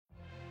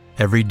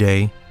Every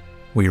day,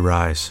 we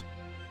rise,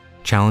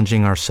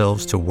 challenging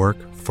ourselves to work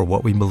for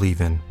what we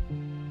believe in.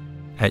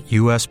 At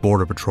U.S.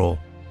 Border Patrol,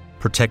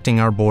 protecting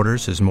our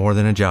borders is more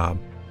than a job.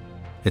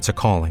 It's a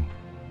calling.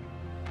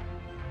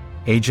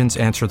 Agents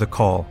answer the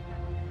call,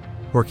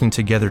 working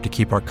together to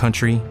keep our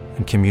country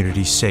and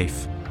communities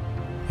safe.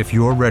 If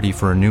you're ready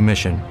for a new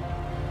mission,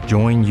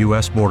 join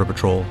U.S. Border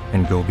Patrol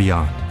and go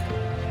beyond.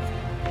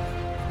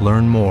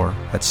 Learn more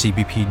at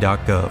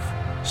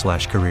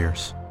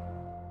cbp.gov/careers.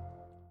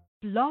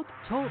 Blog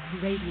Talk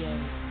Radio.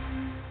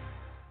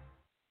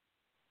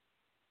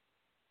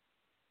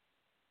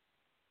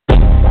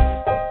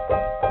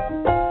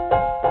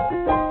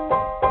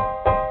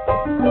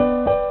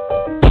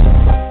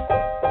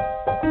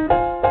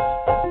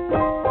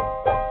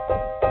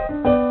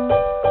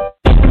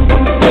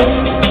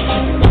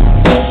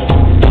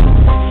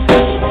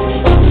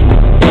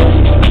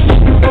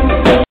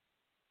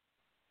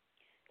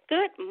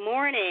 Good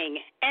morning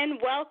and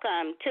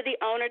welcome to the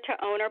Owner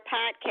to Owner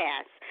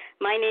podcast.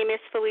 My name is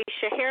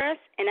Felicia Harris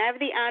and I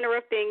have the honor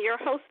of being your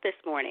host this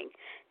morning.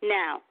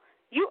 Now,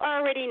 you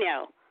already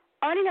know,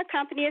 owning a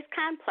company is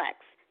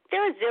complex. There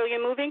are a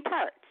zillion moving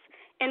parts.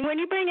 And when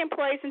you bring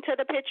employees into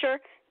the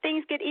picture,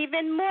 things get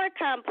even more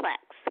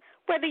complex.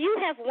 Whether you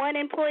have one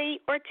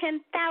employee or 10,000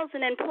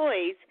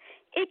 employees,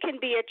 it can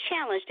be a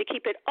challenge to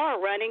keep it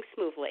all running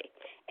smoothly.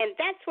 And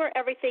that's where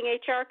Everything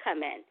HR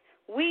come in.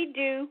 We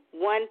do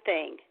one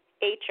thing.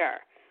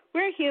 HR.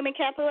 We're human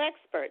capital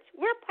experts.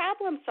 We're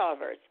problem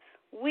solvers.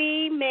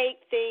 We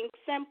make things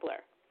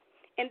simpler.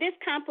 In this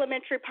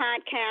complimentary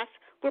podcast,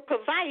 we'll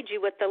provide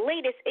you with the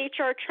latest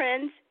HR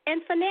trends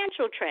and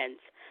financial trends.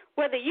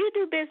 Whether you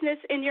do business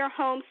in your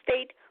home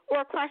state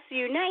or across the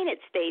United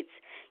States,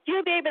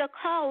 you'll be able to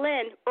call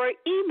in or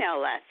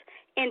email us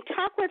and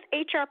talk with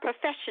HR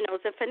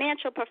professionals and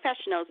financial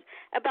professionals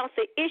about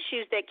the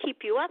issues that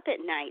keep you up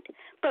at night.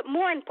 But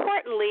more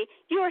importantly,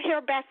 you'll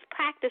hear best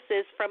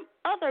practices from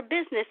other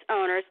business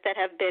owners that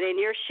have been in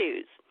your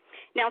shoes.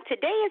 Now,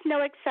 today is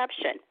no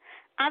exception.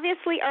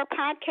 Obviously, our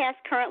podcast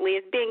currently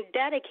is being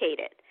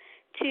dedicated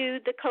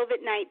to the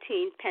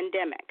COVID-19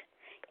 pandemic.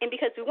 And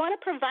because we want to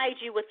provide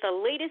you with the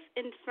latest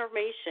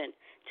information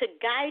to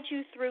guide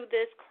you through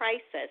this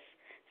crisis,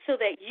 so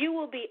that you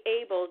will be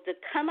able to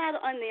come out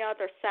on the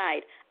other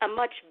side a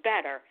much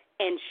better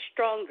and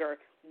stronger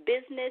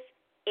business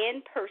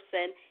in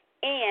person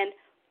and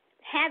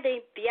having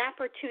the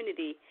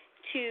opportunity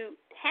to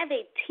have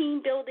a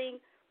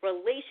team-building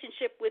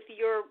relationship with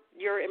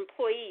your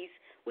employees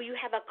where you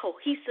have a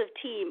cohesive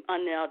team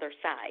on the other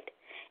side.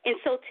 And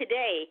so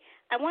today,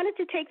 I wanted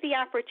to take the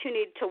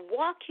opportunity to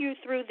walk you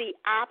through the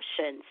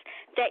options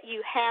that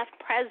you have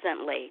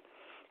presently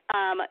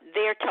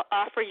there to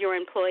offer your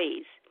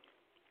employees.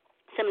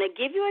 So I'm going to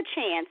give you a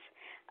chance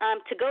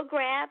to go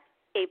grab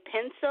a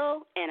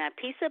pencil and a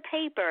piece of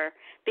paper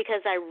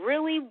because I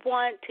really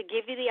want to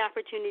give you the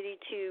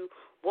opportunity to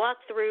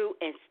walk through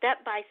and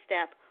step by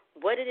step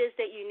what it is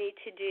that you need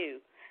to do.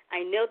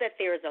 I know that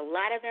there is a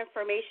lot of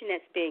information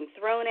that's being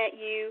thrown at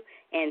you,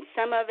 and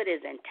some of it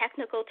is in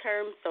technical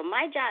terms. So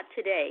my job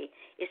today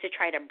is to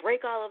try to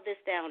break all of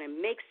this down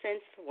and make sense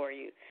for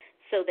you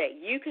so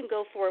that you can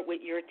go forward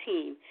with your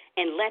team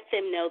and let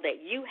them know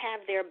that you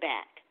have their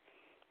back.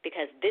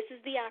 Because this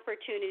is the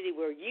opportunity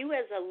where you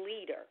as a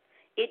leader,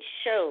 it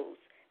shows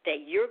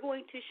that you're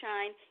going to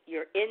shine,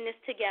 you're in this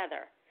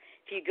together.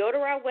 If you go to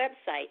our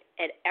website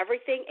at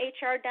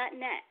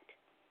everythinghr.net,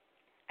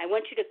 I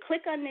want you to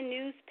click on the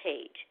news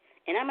page,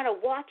 and I'm going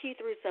to walk you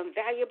through some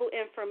valuable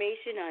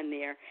information on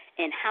there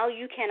and how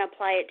you can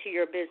apply it to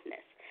your business.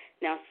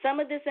 Now,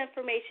 some of this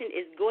information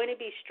is going to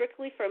be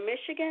strictly for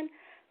Michigan.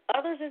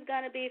 Others is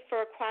going to be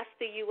for across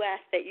the U.S.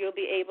 that you'll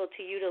be able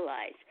to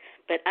utilize.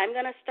 But I'm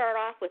going to start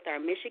off with our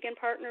Michigan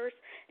partners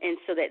and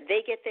so that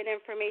they get that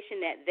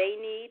information that they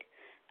need.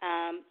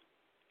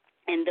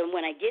 And then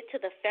when I get to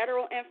the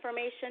federal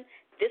information,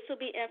 this will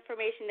be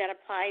information that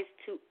applies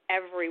to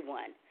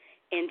everyone.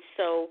 And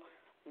so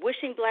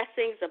wishing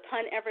blessings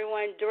upon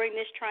everyone during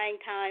this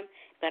trying time,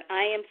 but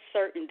I am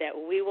certain that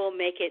we will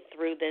make it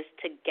through this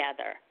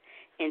together.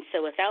 And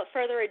so without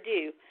further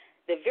ado,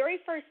 the very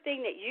first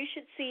thing that you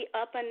should see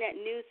up on that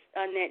news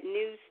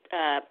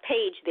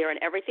page there on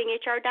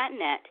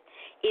everythinghr.net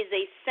is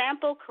a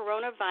sample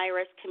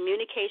coronavirus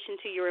communication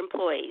to your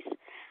employees.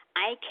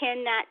 I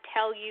cannot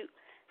tell you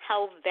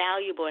how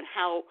valuable and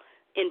how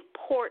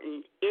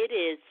important it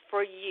is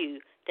for you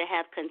to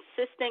have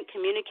consistent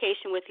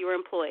communication with your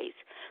employees.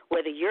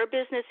 Whether your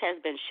business has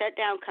been shut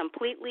down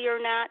completely or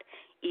not,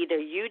 either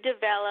you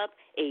develop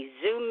a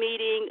Zoom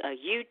meeting, a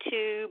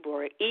YouTube,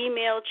 or an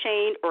email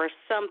chain or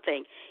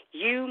something.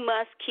 You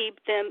must keep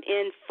them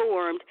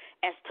informed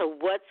as to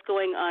what's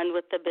going on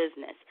with the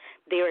business.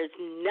 There is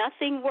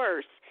nothing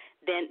worse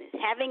than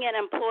having an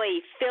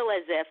employee feel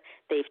as if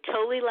they've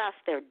totally lost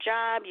their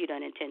job, you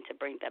don't intend to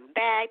bring them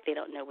back, they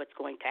don't know what's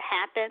going to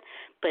happen.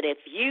 But if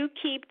you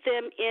keep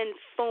them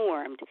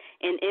informed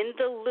and in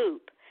the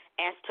loop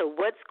as to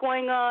what's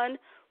going on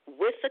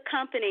with the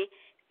company,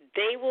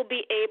 they will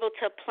be able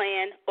to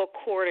plan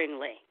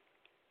accordingly.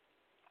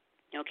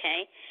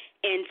 okay?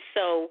 And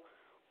so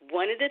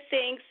one of the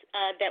things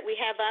that we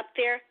have up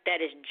there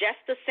that is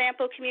just a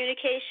sample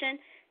communication,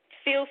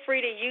 feel free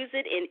to use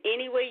it in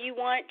any way you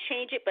want,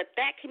 change it, but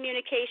that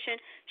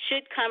communication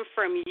should come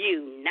from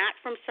you, not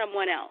from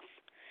someone else.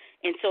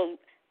 And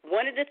so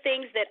one of the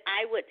things that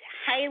I would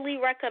highly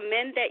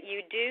recommend that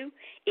you do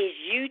is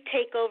you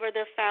take over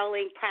the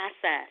filing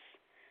process.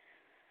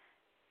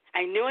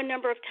 I know a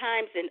number of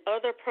times in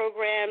other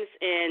programs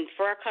and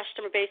for our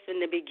customer base in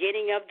the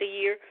beginning of the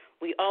year,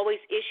 we always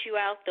issue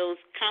out those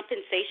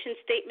compensation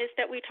statements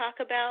that we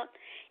talk about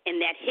and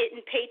that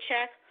hidden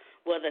paycheck.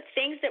 Well, the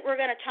things that we're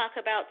going to talk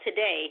about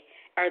today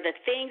are the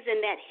things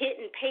in that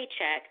hidden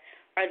paycheck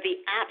are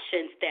the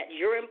options that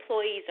your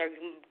employees are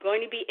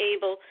going to be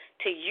able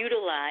to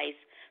utilize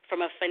from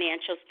a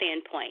financial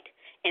standpoint.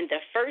 And the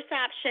first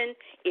option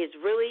is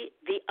really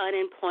the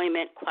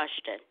unemployment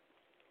question.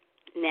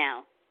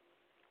 Now,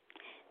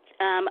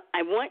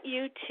 I want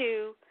you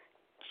to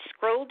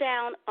scroll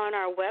down on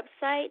our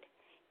website,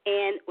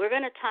 and we're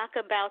going to talk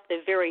about the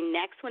very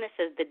next one. It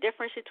says the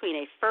difference between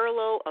a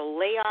furlough, a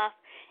layoff,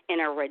 and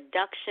a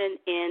reduction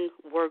in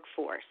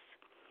workforce.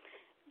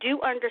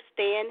 Do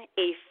understand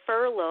a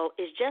furlough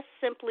is just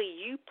simply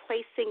you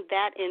placing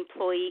that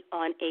employee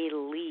on a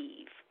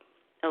leave,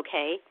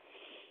 okay?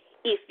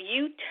 If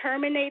you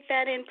terminate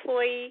that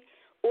employee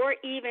or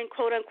even,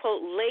 quote,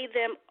 unquote, lay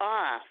them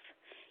off,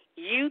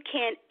 you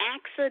can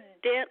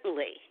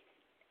accidentally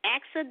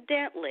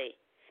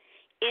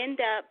end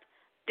up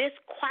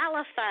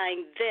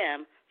disqualifying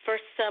them for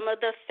some of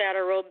the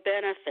federal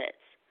benefits.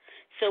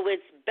 So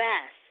it's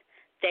best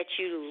that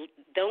you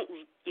don't,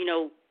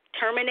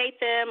 terminate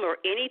them or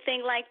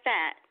anything like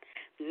that.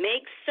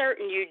 Make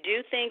certain you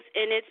do things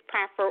in its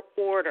proper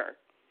order.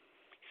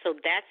 So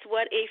that's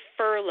what a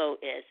furlough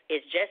is.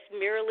 It's just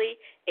merely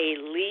a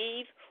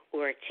leave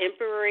or a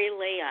temporary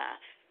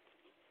layoff.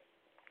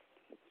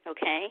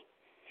 Okay?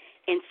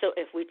 And so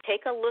if we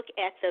take a look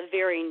at the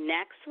very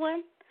next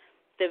one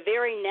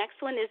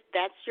is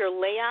that's your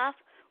layoff,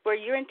 where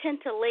you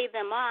intend to lay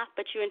them off,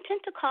 but you intend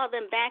to call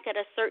them back at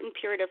a certain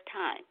period of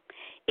time.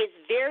 It's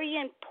very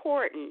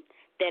important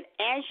that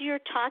as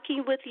you're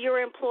talking with your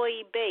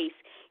employee base,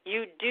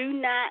 you do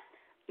not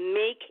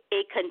make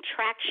a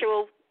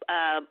contractual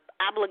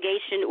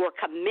obligation or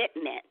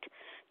commitment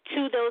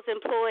to those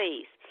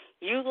employees.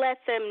 You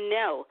let them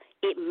know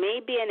it may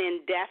be an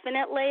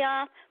indefinite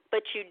layoff,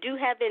 but you do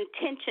have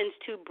intentions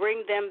to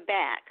bring them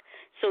back.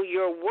 So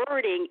your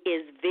wording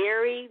is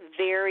very,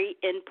 very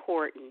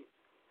important.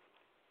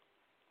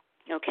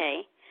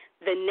 Okay?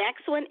 The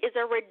next one is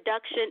a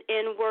reduction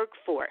in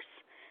workforce.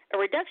 A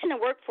reduction in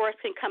workforce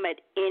can come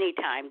at any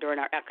time during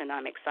our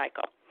economic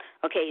cycle.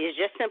 Okay? It's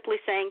just simply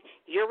saying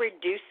you're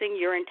reducing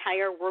your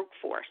entire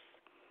workforce.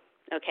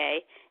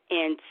 Okay?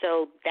 And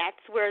so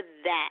that's where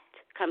that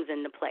comes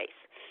into place.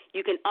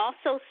 You can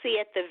also see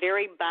at the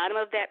very bottom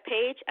of that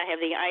page, I have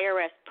the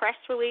IRS press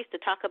release to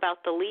talk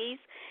about the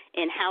leaves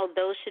and how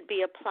those should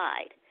be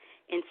applied.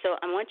 And so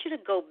I want you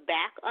to go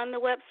back on the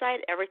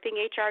website,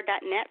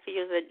 everythinghr.net, for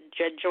you that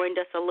joined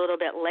us a little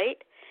bit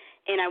late.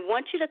 And I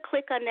want you to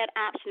click on that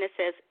option that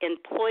says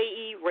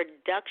Employee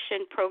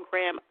Reduction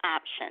Program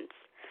Options.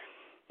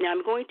 Now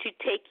I'm going to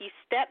take you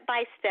step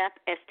by step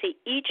as to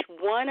each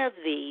one of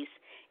these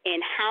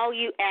and how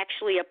you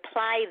actually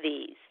apply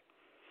these.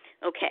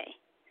 Okay.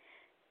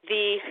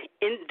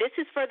 This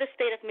is for the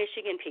state of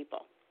Michigan,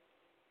 people.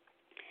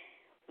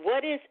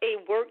 What is a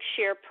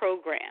work-share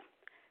program?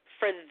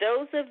 For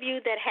those of you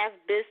that have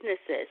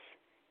businesses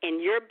and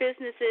your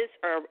businesses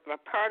are a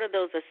part of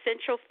those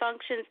essential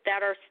functions that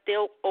are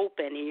still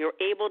open and you're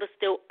able to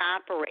still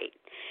operate,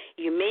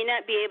 you may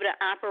not be able to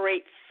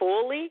operate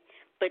fully,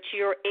 but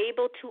you're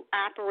able to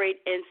operate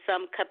in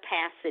some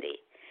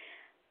capacity.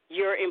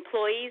 Your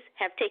employees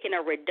have taken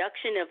a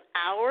reduction of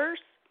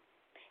hours,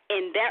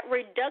 and that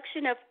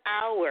reduction of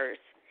hours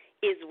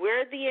is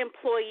where the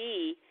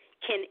employee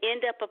can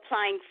end up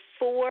applying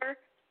for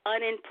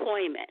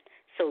unemployment.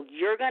 So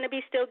you're going to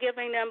be still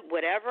giving them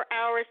whatever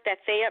hours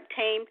that they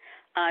obtain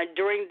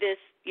during this,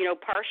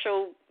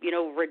 partial,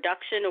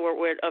 reduction or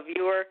of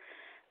your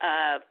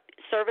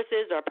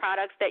services or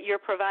products that you're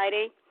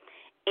providing,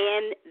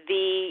 and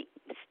the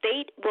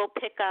state will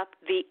pick up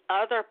the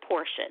other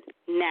portion.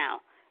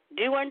 Now,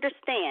 do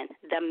understand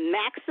the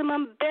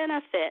maximum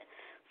benefit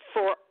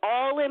for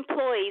all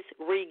employees,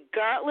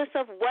 regardless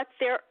of what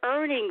their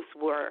earnings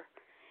were,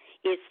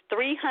 is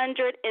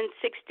 $362.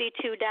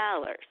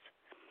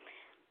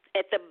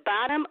 At the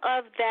bottom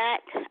of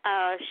that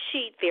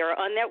sheet there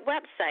on their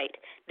website,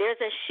 there's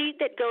a sheet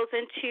that goes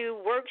into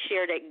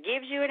Workshare that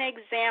gives you an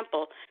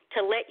example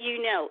to let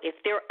you know if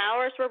their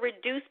hours were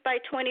reduced by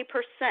 20%,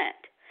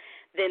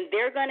 then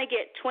they're going to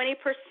get 20%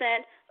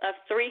 of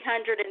 $362,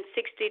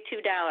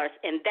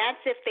 and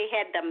that's if they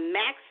had the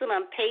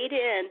maximum paid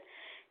in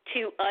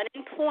to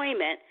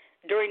unemployment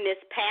during this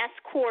past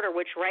quarter,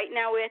 which right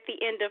now we're at the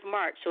end of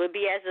March, so it would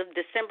be as of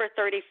December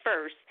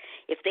 31st.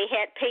 If they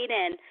had paid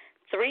in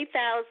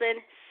 $3,744,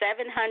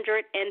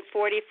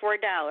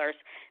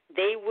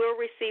 they will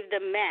receive the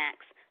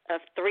max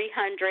of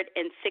 $362,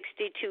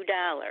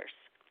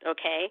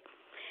 okay?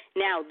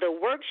 Now, the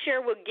work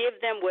share will give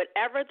them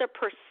whatever the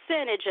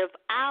percentage of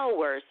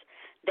hours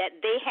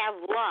that they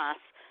have lost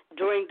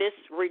during this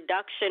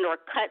reduction or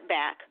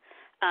cutback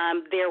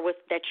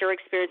that you're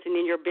experiencing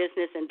in your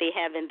business and they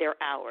have in their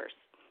hours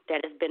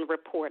that has been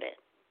reported.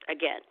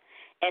 Again,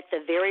 at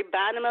the very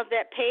bottom of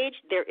that page,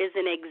 there is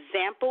an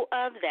example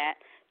of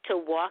that to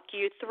walk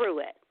you through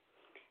it.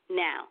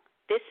 Now,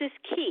 this is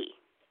key.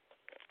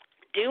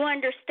 Do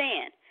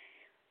understand,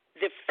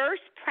 the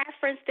first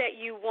preference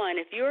that you want,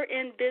 if you're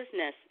in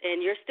business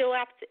and you're still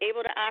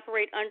able to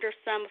operate under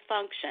some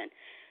function,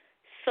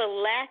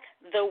 select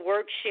the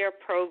work share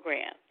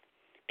program,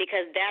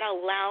 because that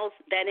allows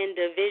that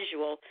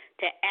individual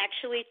to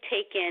actually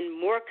take in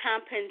more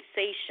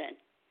compensation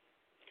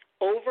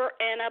over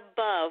and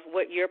above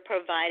what you're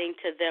providing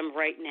to them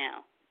right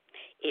now.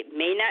 It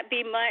may not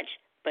be much,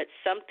 but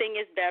something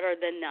is better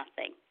than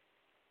nothing.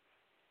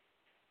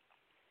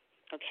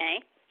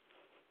 Okay?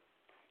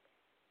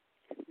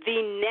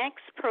 The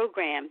next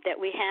program that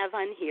we have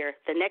on here,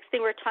 the next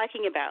thing we're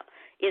talking about,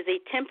 is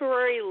a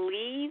temporary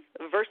leave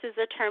versus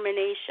a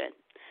termination.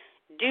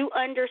 Do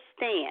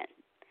understand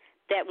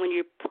that when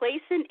you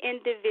place an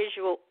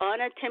individual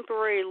on a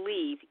temporary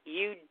leave,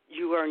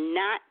 you are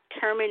not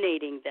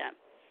terminating them.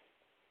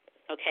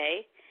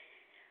 Okay?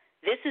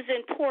 This is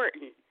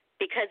important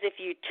because if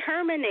you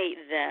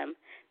terminate them,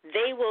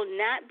 they will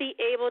not be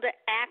able to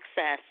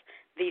access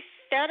the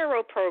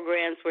federal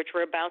programs, which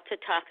we're about to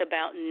talk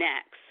about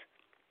next.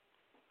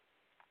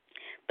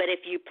 But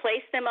if you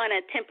place them on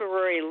a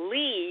temporary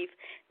leave,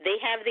 they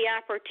have the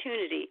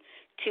opportunity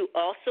to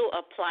also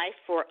apply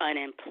for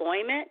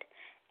unemployment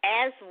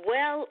as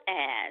well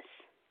as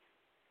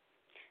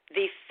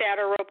the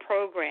federal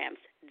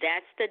programs.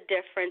 That's the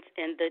difference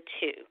in the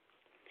two.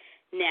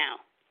 Now,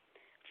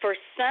 for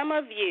some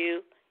of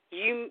you,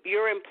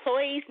 your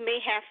employees may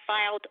have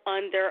filed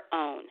on their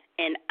own,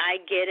 and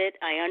I get it.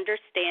 I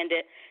understand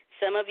it.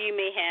 Some of you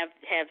may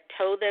have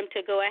told them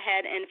to go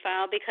ahead and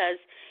file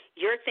because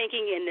you're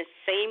thinking in the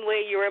same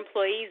way your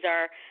employees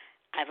are.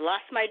 I've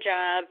lost my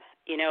job.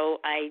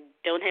 I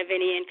don't have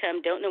any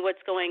income, don't know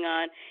what's going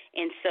on,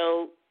 and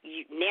so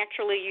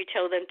naturally you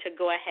tell them to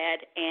go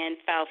ahead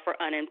and file for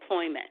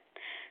unemployment.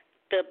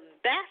 The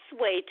best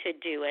way to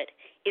do it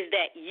is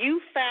that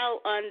you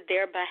file on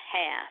their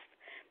behalf.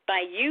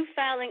 By you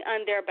filing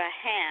on their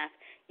behalf,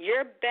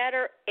 you're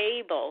better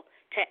able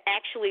to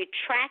actually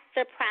track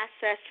the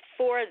process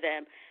for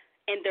them,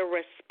 and the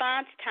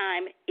response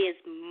time is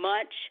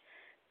much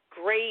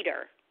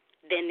greater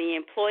than the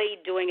employee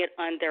doing it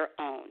on their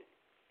own.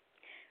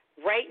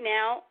 Right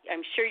now,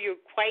 I'm sure you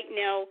quite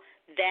know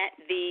that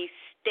the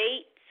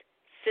state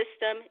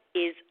system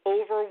is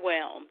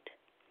overwhelmed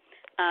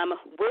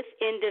with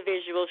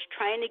individuals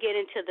trying to get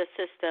into the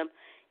system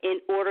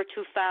in order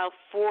to file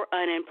for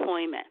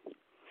unemployment.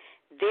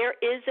 There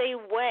is a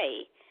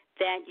way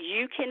that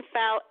you can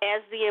file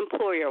as the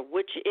employer,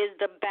 which is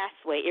the best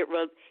way. It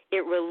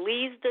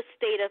relieves the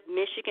state of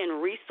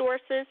Michigan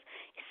resources,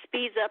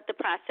 speeds up the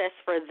process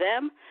for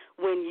them.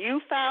 When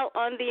you file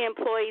on the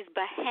employee's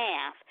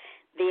behalf,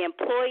 the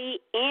employee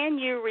and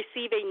you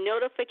receive a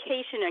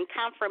notification and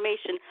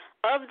confirmation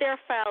of their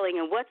filing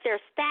and what their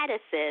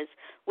status is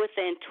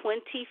within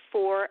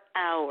 24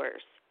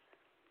 hours.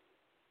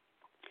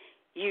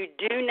 You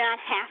do not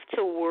have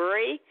to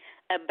worry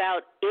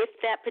about if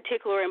that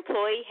particular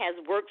employee has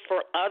worked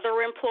for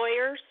other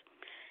employers.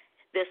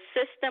 The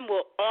system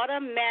will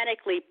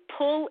automatically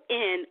pull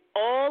in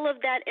all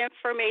of that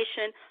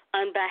information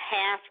on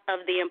behalf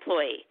of the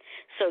employee.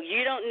 So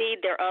you don't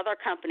need their other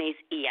company's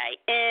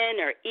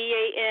EIN or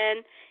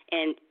EAN,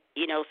 and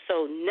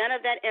so none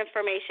of that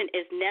information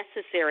is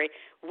necessary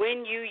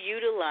when you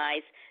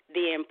utilize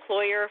the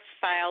employer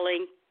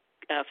filing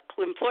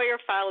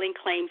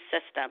claim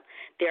system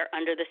there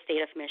under the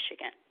state of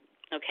Michigan.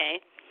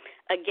 Okay?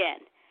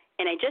 Again,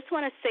 and I just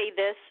want to say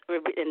this,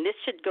 and this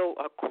should go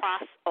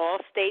across all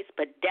states,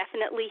 but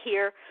definitely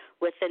here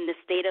within the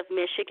state of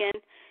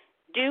Michigan,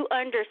 do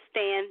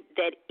understand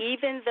that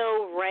even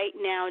though right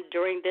now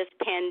during this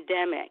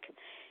pandemic,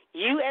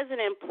 you as an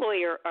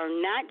employer are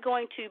not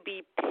going to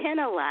be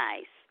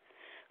penalized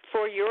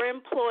for your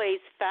employees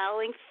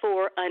filing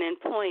for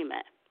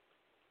unemployment,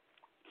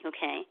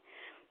 okay?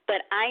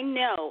 But I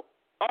know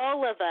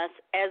all of us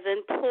as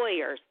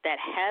employers that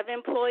have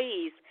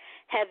employees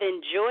have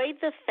enjoyed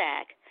the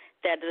fact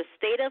that the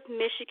state of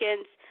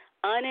Michigan's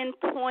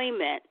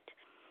unemployment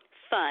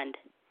fund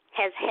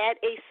has had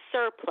a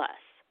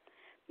surplus.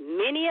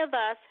 Many of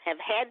us have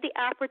had the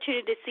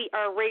opportunity to see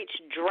our rates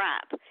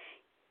drop,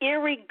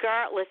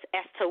 irregardless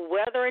as to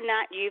whether or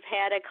not you've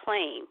had a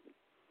claim.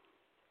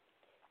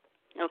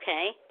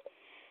 Okay?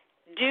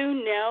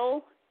 Do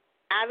know,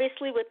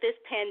 obviously, with this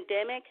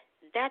pandemic,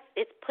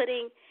 it's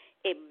putting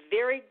a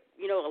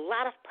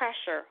lot of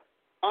pressure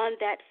on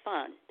that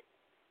fund.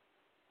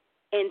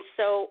 And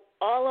so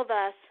all of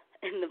us,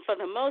 for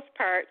the most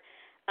part,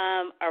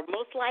 are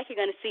most likely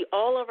going to see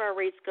all of our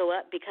rates go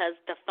up because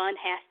the fund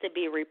has to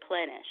be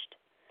replenished.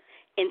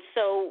 And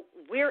so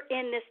we're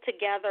in this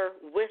together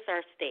with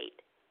our state.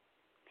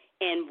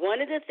 And one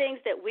of the things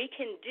that we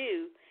can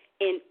do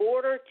in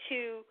order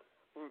to,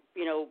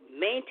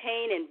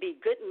 maintain and be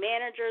good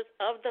managers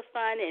of the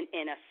fund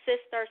and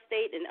assist our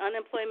state and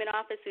unemployment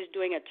office, who's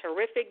doing a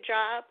terrific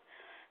job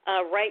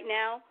right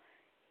now,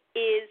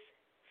 is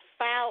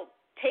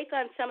take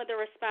on some of the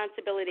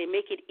responsibility and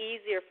make it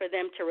easier for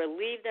them to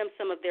relieve them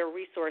some of their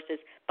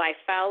resources by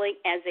filing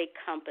as a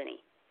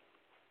company.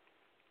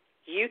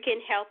 You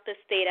can help the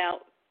state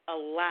out a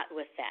lot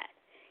with that.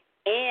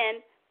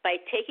 And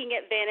by taking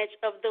advantage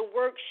of the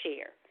work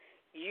share,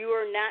 you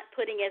are not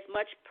putting as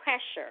much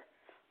pressure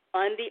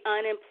on the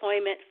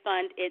unemployment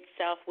fund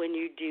itself when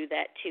you do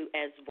that too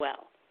as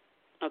well.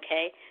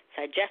 Okay?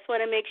 So I just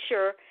want to make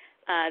sure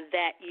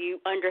that you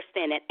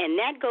understand it. And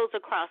that goes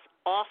across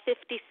all 50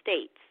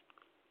 states.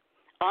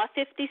 All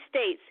 50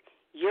 states,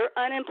 your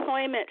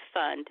unemployment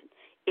fund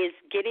is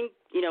getting,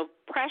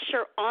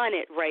 pressure on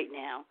it right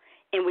now,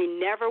 and we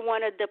never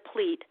want to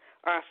deplete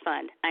our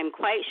fund. I'm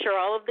quite sure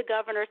all of the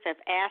governors have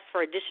asked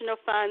for additional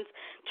funds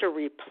to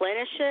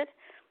replenish it,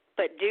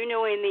 but do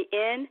know in the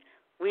end,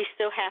 we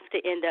still have to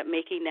end up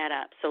making that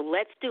up. So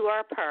let's do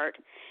our part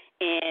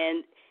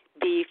and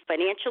be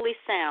financially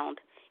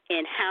sound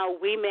in how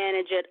we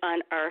manage it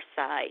on our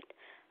side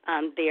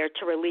there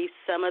to relieve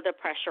some of the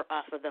pressure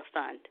off of the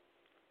fund.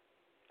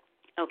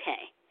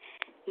 Okay.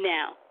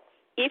 Now,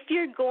 if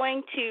you're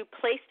going to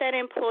place that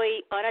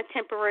employee on a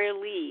temporary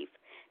leave,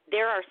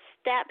 there are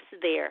steps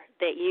there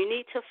that you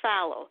need to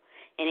follow,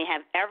 and they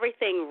have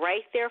everything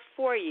right there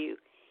for you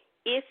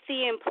if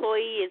the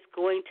employee is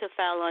going to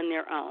file on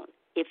their own.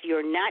 If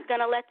you're not going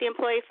to let the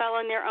employee file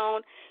on their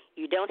own,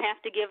 you don't have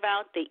to give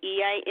out the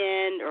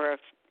EIN or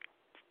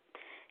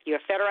your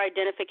federal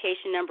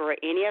identification number or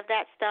any of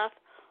that stuff.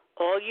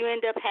 All you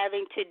end up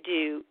having to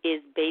do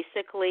is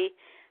basically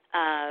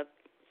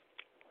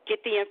get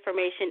the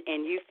information,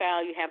 and you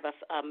file. You have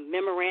a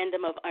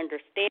memorandum of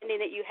understanding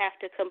that you have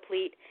to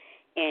complete,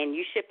 and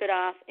you ship it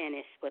off, and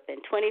it's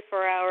within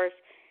 24 hours.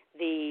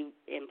 The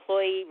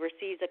employee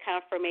receives a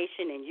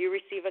confirmation, and you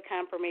receive a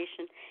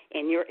confirmation,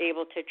 and you're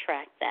able to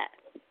track that.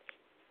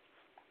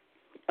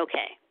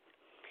 Okay.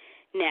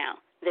 Now,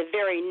 the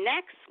very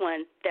next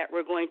one that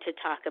we're going to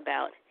talk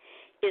about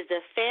is the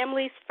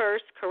Families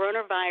First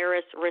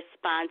Coronavirus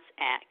Response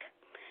Act.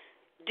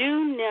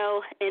 Do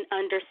know and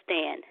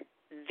understand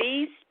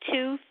these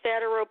two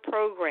federal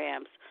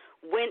programs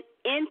went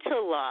into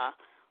law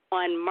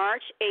on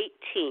March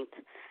 18th.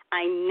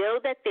 I know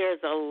that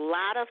there's a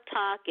lot of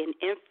talk and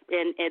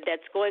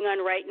that's going on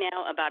right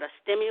now about a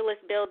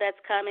stimulus bill that's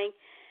coming.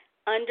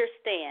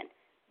 Understand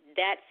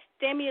that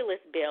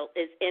stimulus bill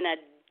is in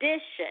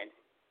addition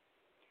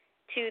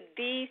to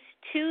these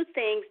two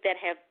things that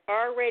have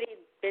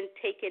already been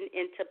taken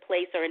into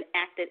place or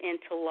enacted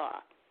into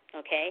law,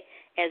 okay?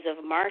 As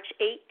of March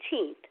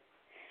 18th,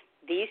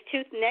 these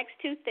next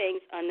two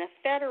things on the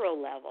federal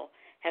level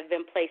have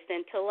been placed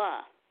into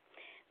law.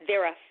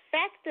 Their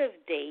effective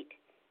date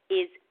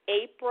is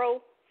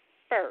April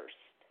 1st.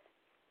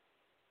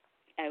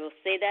 I will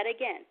say that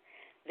again.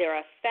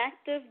 Their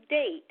effective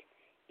date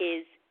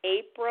is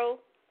April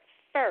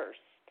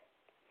 1st.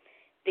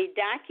 The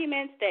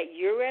documents that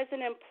you as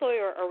an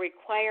employer are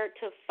required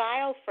to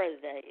file for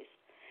these,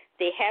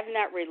 they have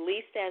not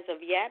released as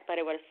of yet, but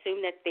I would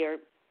assume that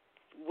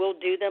we'll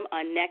do them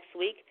on next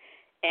week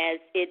as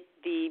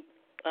the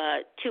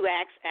two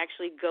acts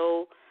actually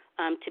go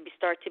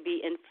start to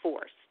be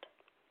enforced.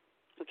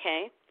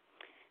 Okay?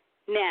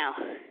 Now,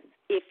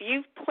 if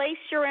you've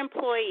placed your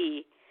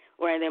employee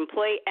or the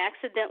employee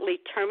accidentally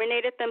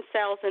terminated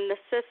themselves in the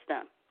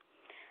system,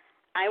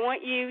 I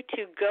want you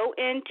to go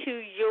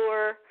into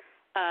your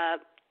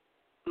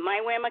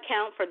MyWham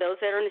account for those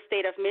that are in the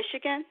state of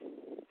Michigan.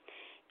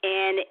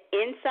 And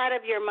inside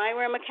of your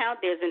MyWham account,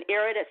 there's an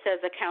area that says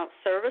Account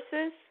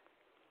Services.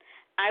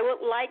 I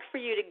would like for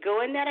you to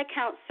go in that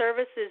Account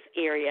Services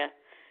area,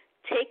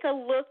 take a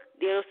look.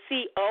 You'll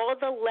see all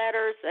the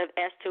letters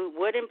as to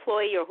what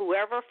employee or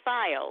whoever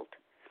filed.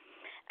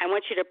 I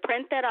want you to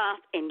print that off,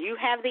 and you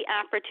have the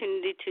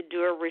opportunity to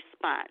do a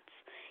response.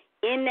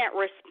 In that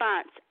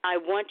response, I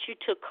want you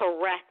to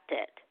correct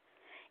it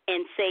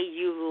and say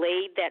you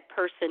laid that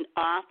person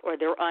off or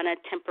they're on a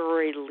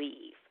temporary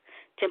leave.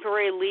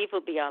 Temporary leave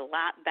will be a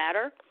lot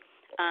better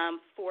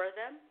for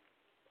them.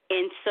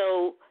 And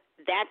so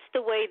that's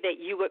the way that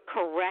you would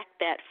correct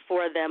that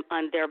for them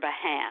on their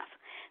behalf.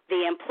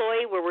 The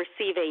employee will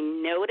receive a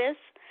notice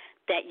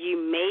that you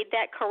made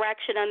that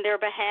correction on their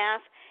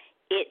behalf.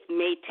 It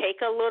may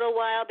take a little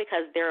while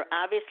because they're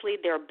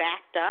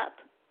backed up.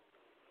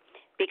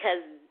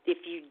 Because if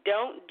you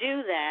don't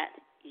do that,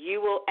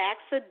 you will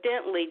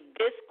accidentally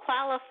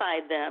disqualify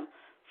them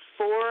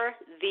for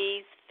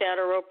these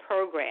federal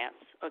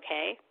programs,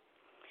 okay?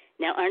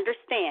 Now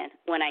understand,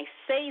 when I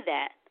say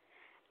that,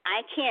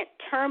 I can't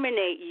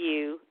terminate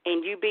you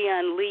and you be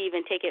on leave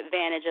and take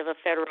advantage of a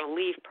federal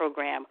leave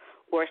program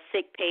or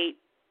sick paid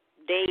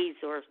days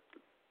or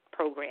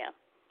program,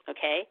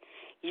 okay?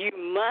 You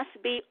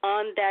must be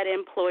on that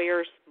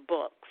employer's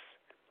books.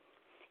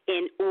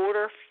 in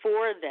order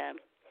for them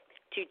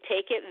to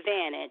take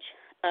advantage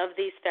of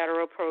these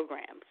federal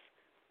programs.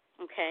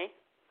 Okay?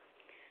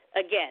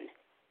 Again,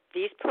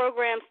 these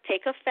programs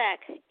take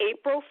effect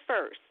April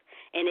 1st,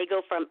 and they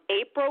go from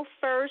April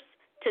 1st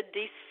to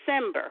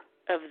December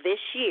of this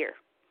year.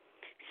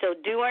 So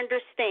do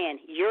understand,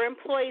 your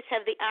employees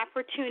have the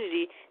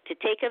opportunity to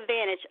take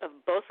advantage of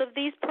both of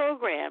these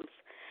programs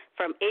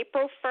from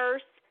April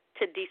 1st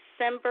to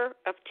December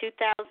of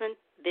 2000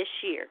 this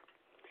year.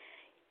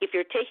 If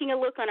you're taking a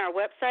look on our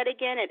website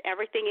again at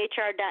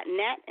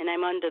everythinghr.net, and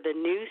I'm under the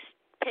news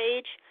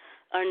page,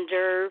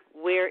 under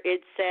where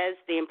it says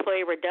the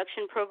Employee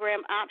Reduction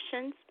Program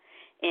options,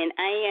 and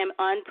I am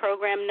on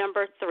program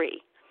number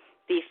 3,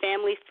 the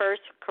Family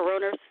First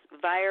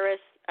Coronavirus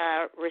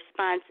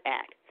Response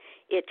Act.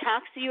 It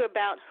talks to you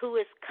about who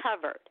is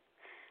covered.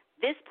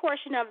 This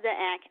portion of the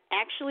act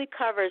actually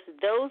covers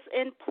those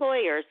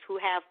employers who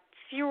have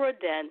fewer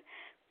than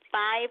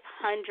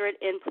 500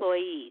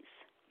 employees.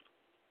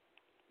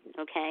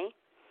 Okay?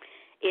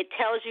 It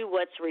tells you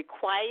what's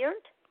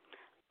required.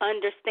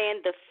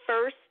 Understand the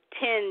first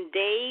 10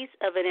 days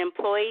of an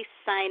employee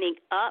signing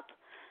up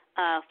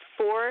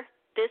for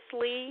this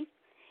leave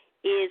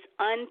is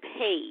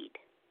unpaid.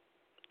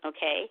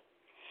 Okay?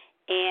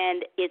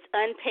 And it's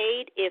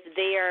unpaid if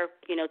they are,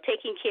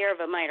 taking care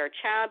of a minor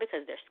child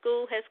because their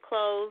school has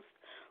closed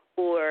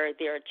or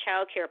they're a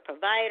child care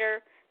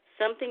provider,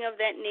 something of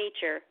that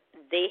nature.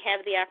 They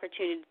have the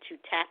opportunity to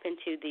tap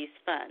into these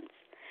funds.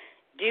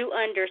 Do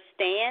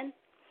understand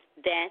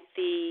that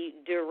the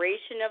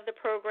duration of the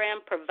program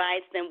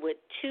provides them with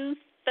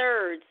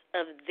 2/3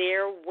 of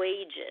their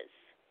wages.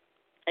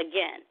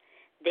 Again,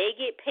 they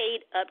get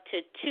paid up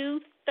to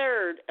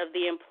 2/3 of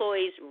the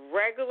employee's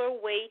regular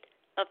rate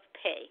of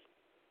pay.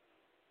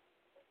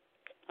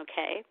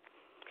 Okay?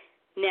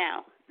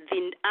 Now,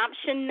 the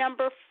option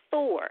number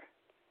 4,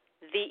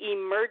 the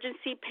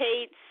Emergency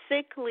Paid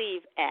Sick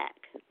Leave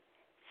Act.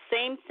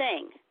 Same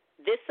thing.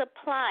 This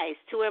applies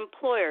to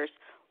employers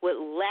with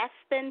less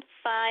than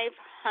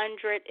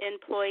 500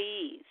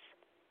 employees.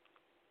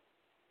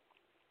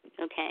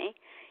 Okay?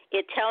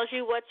 It tells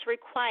you what's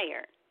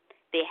required.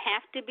 They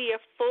have to be a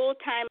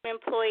full-time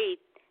employee.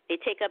 They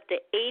take up to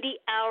 80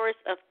 hours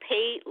of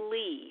paid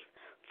leave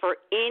for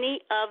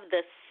any of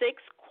the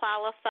 6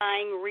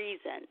 qualifying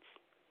reasons.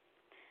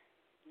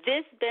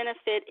 This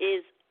benefit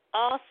is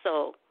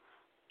also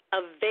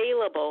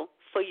available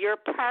for your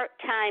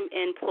part-time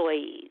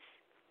employees.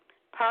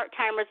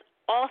 Part-timers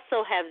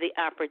also have the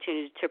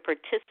opportunity to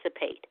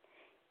participate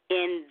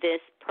in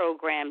this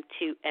program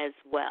too as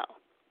well.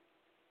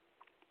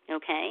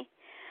 Okay?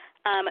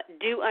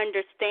 Do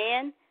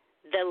understand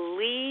the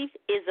leave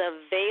is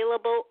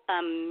available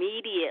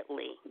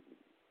immediately.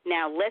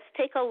 Now let's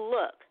take a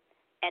look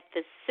at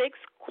the 6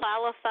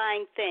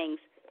 qualifying things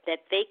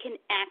that they can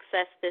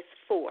access this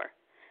for.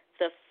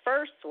 The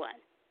first one,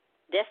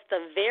 that's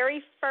the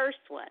very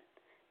first one,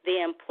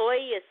 the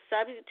employee is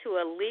subject to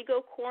a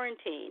legal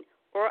quarantine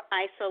or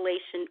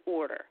isolation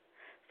order.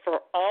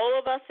 For all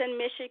of us in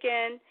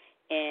Michigan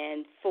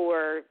and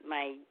for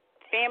my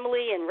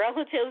family and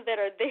relatives that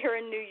are there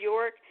in New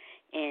York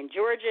and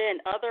Georgia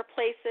and other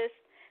places,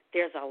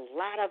 there's a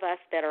lot of us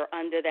that are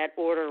under that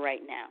order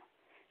right now.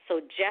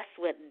 So just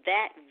with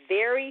that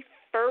very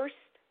first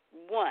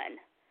one,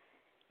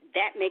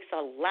 that makes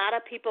a lot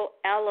of people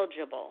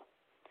eligible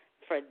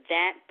for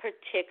that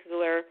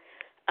particular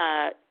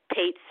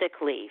paid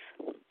sick leave.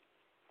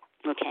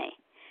 Okay.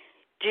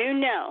 Do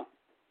know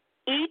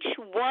each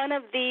one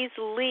of these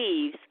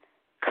leaves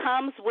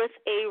comes with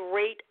a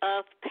rate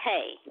of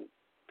pay.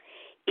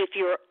 If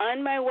you're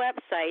on my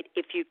website,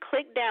 if you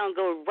click down,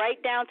 go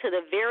right down to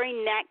the very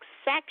next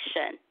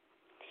section,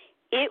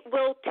 it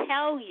will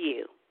tell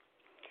you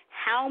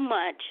how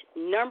much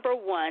number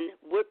 1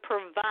 would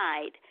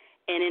provide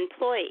an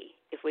employee.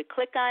 If we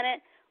click on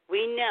it,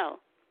 we know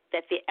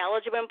that the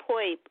eligible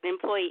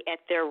employee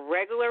at their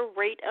regular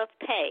rate of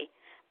pay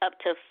up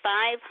to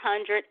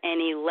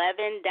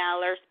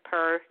 $511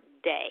 per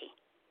day.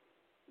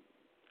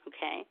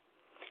 Okay?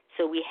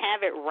 So we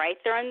have it right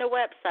there on the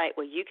website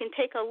where you can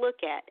take a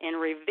look at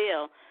and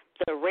reveal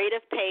the rate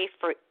of pay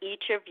for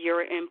each of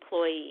your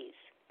employees.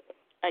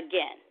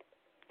 Again,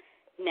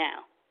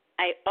 now,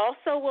 I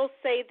also will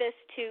say this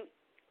to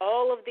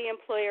all of the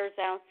employers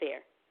out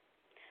there.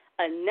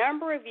 A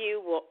number of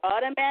you will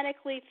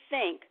automatically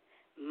think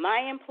my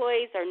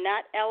employees are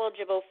not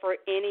eligible for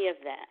any of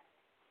that.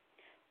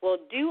 Well,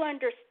 do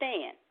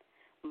understand,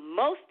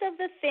 most of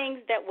the things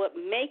that would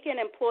make an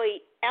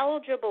employee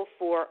eligible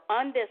for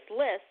on this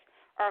list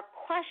are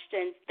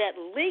questions that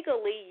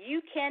legally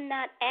you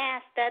cannot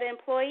ask that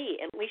employee.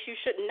 At least you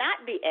should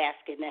not be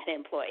asking that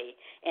employee,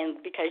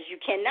 and because you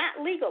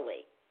cannot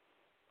legally.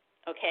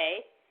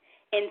 Okay?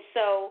 And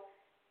so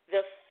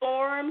the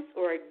forms,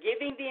 or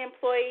giving the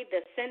employee,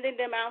 sending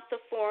them out the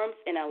forms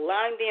and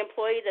allowing the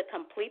employee to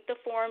complete the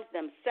forms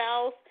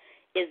themselves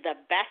is the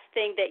best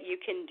thing that you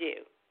can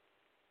do.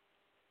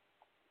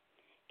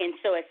 And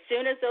so as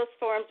soon as those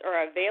forms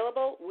are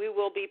available, we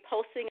will be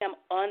posting them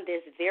on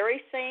this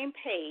very same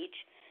page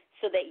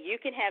so that you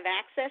can have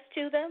access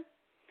to them.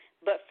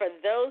 But for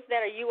those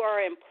that you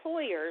are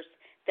employers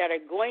that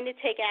are going to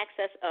take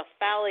access of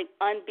filing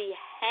on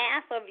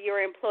behalf of your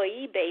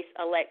employee base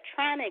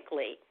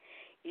electronically,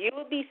 you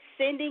will be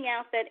sending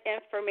out that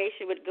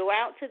information, would go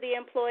out to the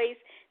employees.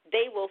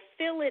 They will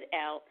fill it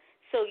out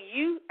so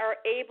you are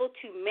able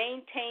to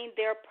maintain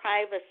their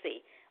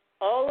privacy.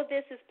 All of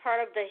this is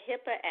part of the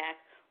HIPAA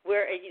Act,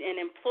 where an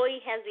employee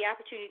has the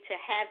opportunity to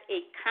have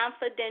a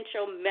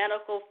confidential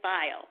medical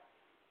file.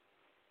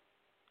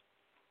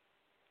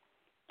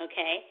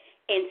 Okay?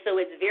 And so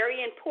it's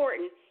very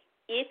important,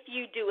 if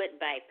you do it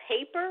by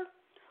paper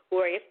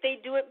or if they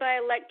do it by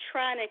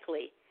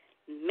electronically,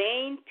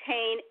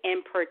 maintain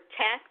and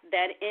protect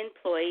that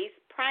employee's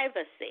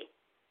privacy.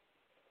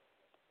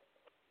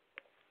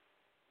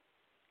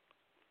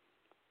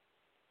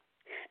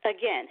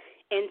 Again,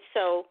 and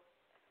so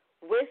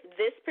with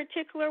this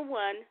particular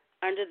one,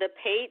 under the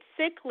Paid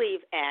Sick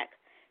Leave Act,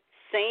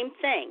 same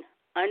thing.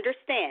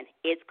 Understand,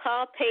 it's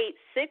called Paid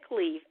Sick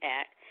Leave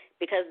Act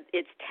because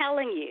it's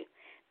telling you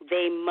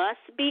they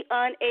must be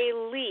on a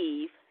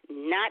leave,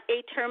 not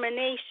a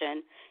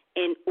termination,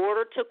 in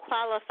order to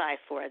qualify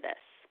for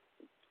this.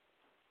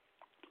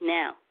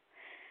 Now,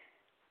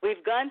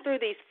 we've gone through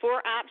these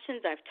 4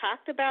 options. I've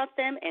talked about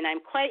them, and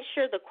I'm quite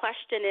sure the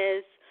question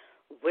is,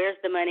 where's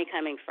the money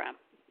coming from?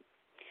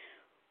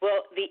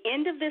 Well, the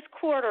end of this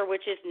quarter,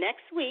 which is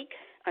next week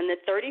on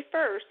the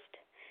 31st,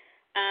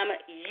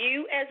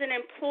 you as an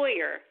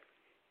employer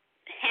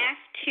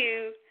have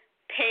to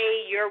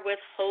pay your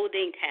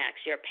withholding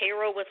tax, your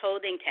payroll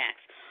withholding tax.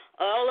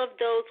 All of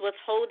those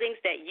withholdings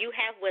that you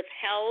have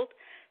withheld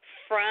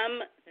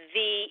from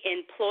the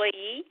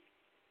employee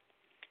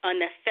on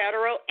the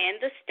federal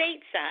and the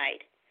state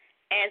side,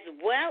 as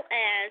well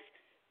as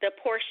the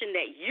portion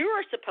that you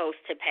are supposed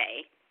to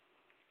pay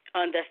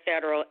on the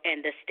federal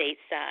and the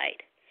state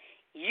side,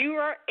 you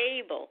are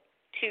able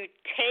to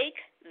take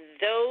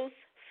those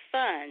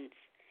funds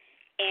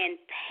and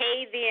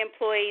pay the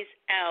employees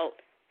out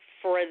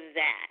for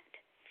that,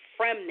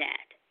 from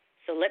that.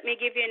 So let me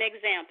give you an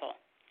example.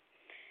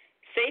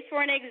 Say,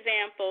 for an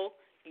example,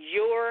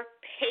 your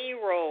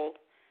payroll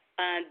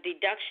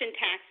deduction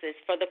taxes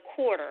for the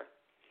quarter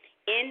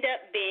end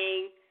up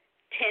being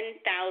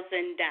 $10,000.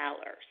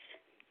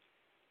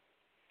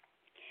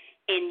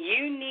 And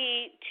you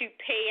need to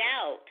pay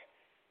out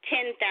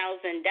 $10,000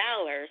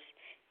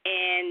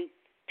 and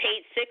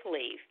paid sick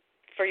leave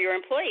for your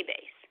employee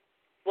base.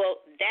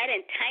 Well, that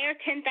entire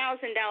 $10,000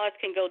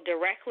 can go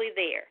directly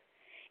there.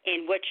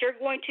 And what you're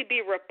going to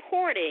be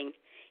reporting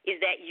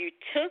is that you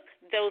took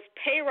those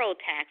payroll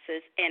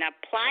taxes and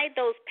applied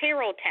those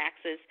payroll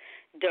taxes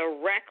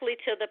directly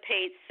to the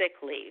paid sick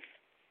leave.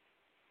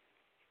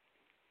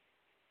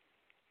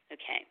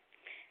 Okay.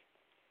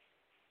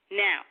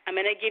 Now, I'm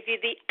going to give you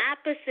the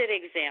opposite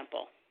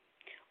example.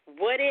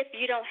 What if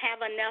you don't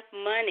have enough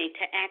money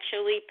to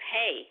actually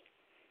pay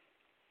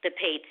the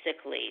paid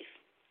sick leave?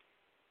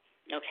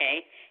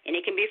 Okay? And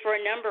it can be for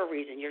a number of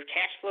reasons. Your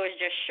cash flow is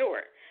just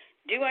short.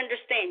 Do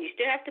understand you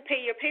still have to pay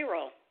your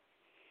payroll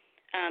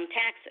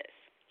taxes.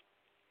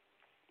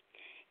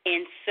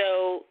 And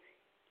so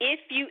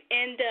if you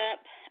end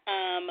up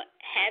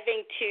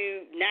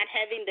not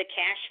having the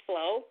cash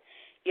flow,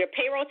 your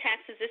payroll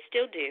taxes is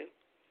still due.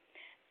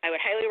 I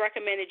would highly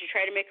recommend that you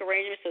try to make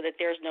arrangements so that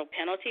there's no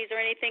penalties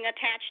or anything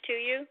attached to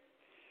you.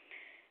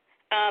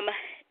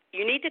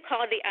 You need to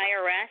call the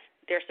IRS.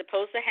 They're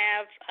supposed to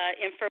have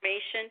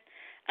information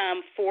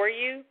for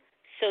you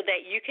so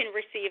that you can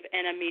receive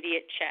an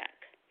immediate check.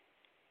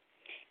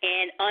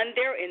 And I'm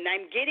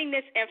getting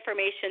this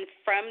information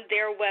from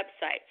their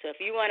website. So if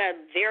you want to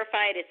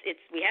verify it,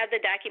 we have the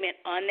document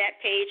on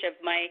that page of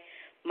my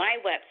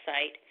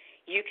website.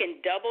 You can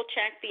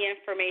double-check the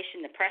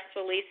information, the press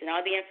release, and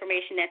all the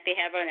information that they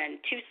have on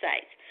 2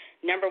 sites.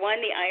 Number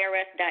 1, the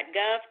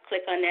IRS.gov.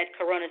 Click on that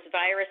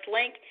coronavirus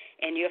link,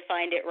 and you'll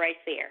find it right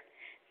there.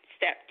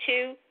 Step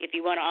 2, if you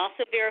want to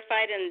also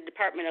verify it in the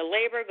Department of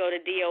Labor, go to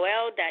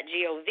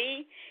dol.gov.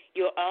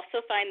 You'll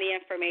also find the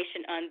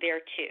information on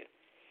there, too.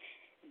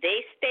 They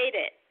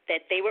stated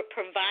that they would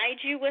provide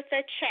you with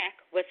a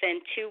check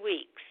within 2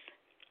 weeks.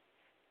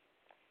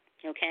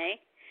 Okay?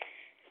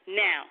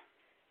 Now,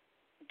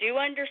 do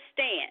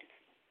understand,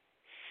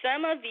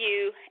 some of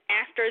you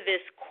after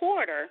this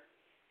quarter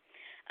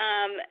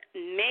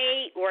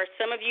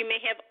some of you may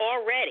have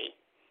already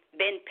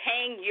been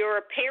paying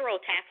your payroll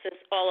taxes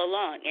all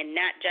along and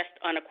not just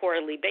on a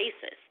quarterly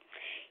basis.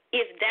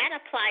 If that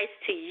applies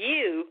to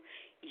you,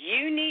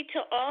 you need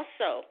to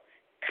also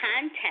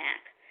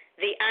contact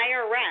the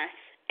IRS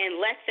and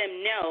let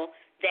them know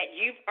that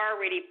you've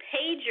already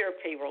paid your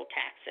payroll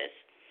taxes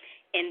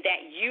and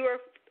that you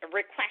are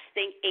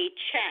requesting a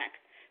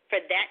check for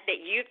that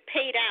you've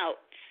paid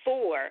out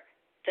for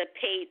the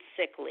paid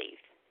sick leave.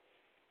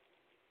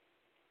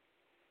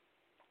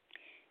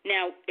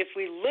 Now, if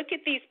we look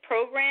at these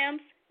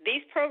programs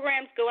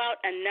go out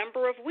a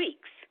number of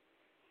weeks.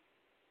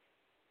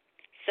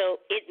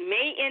 So it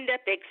may end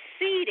up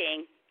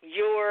exceeding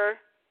your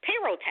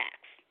payroll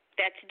tax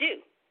that's due.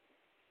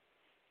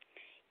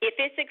 If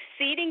it's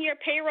exceeding your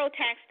payroll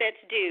tax that's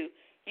due,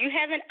 you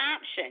have an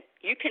option.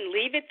 You can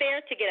leave it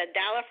there to get a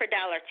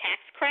dollar-for-dollar tax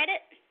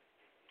credit,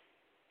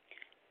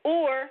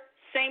 or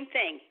same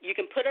thing, you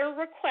can put a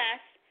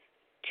request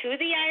to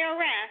the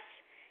IRS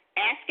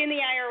asking the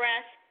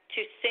IRS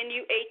to send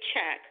you a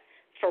check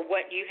for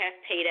what you have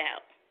paid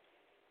out.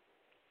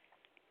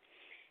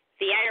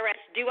 The IRS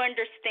do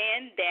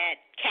understand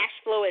that cash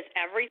flow is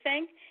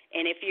everything,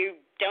 and if you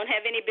don't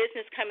have any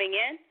business coming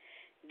in,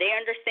 they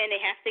understand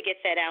they have to get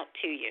that out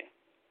to you.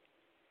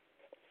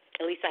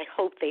 At least I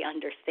hope they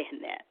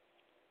understand that.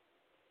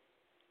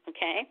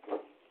 Okay?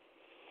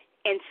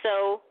 And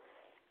so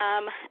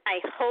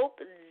I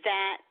hope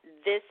that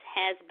this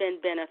has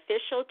been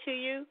beneficial to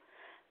you.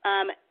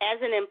 As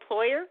an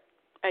employer,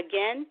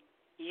 again,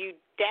 you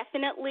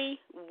definitely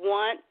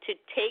want to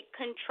take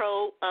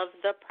control of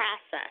the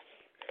process.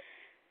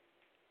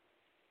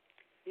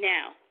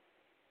 Now,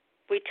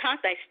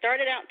 I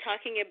started out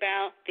talking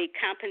about the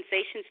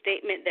compensation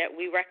statement that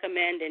we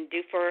recommend and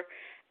do for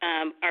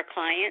our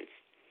clients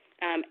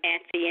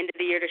at the end of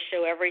the year to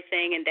show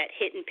everything, and that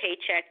hidden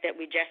paycheck that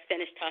we just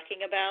finished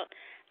talking about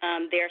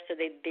there, so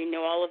they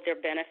know all of their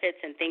benefits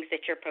and things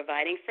that you're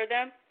providing for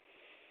them.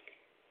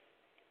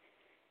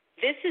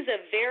 This is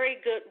a very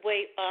good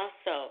way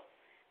also.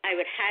 I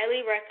would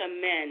highly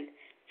recommend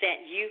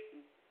that you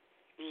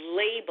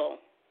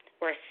label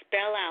or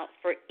spell out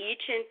for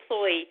each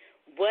employee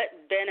what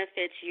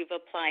benefits you've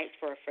applied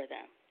for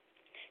them.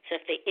 So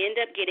if they end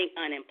up getting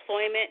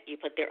unemployment, you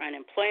put their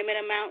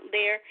unemployment amount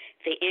there.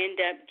 If they end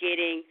up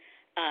getting,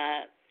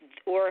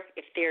 or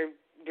if they're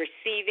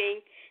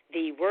receiving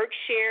the work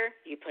share,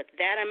 you put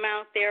that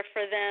amount there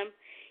for them.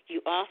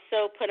 You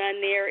also put on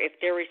there if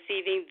they're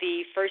receiving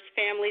the First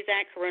Families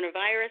Act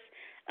coronavirus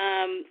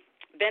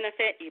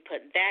benefit, you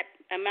put that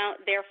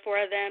amount there for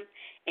them.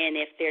 And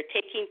if they're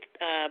taking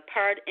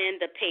part in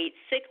the paid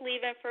sick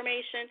leave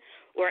information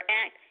or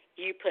act,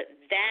 you put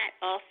that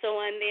also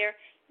on there.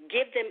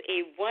 Give them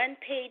a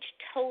one-page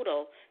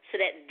total so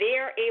that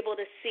they're able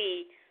to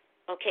see,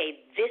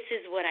 okay, this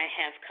is what I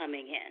have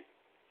coming in.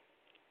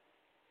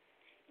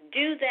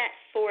 Do that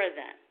for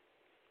them.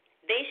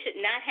 They should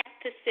not have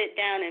to sit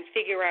down and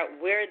figure out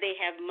where they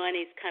have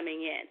monies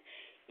coming in.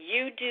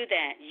 You do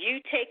that.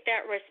 You take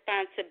that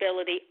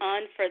responsibility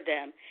on for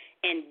them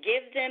and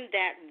give them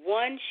that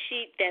one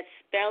sheet that's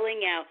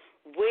spelling out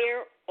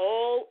where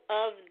all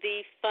of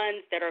the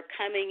funds that are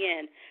coming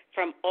in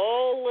from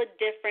all the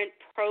different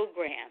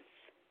programs.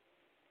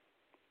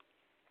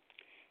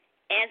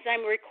 As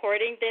I'm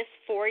recording this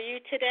for you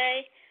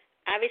today,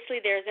 obviously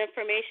there's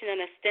information on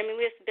a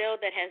stimulus bill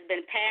that has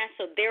been passed,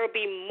 so there will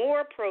be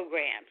more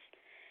programs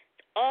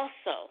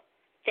also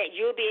that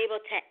you'll be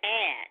able to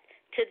add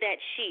to that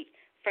sheet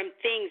from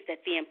things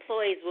that the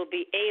employees will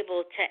be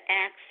able to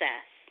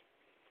access.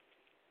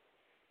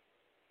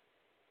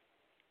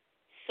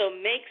 So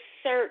make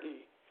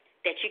certain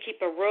that you keep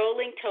a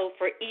rolling toe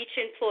for each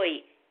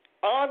employee.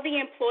 All the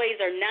employees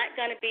are not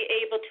going to be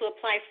able to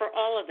apply for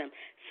all of them.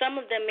 Some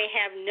of them may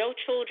have no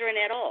children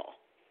at all,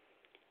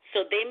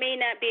 so they may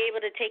not be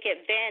able to take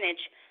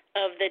advantage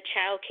of the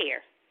child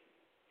care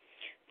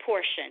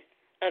portion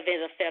of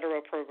the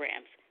federal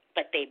programs,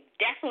 but they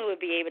definitely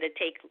would be able to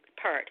take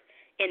part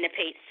in the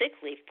paid sick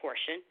leave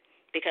portion,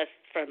 because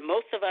for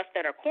most of us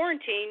that are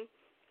quarantined,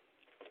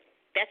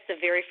 that's the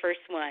very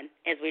first one,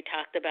 as we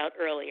talked about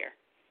earlier.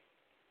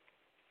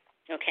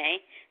 Okay?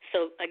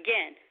 So,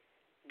 again,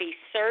 be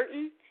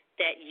certain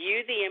that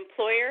you, the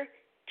employer,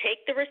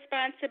 take the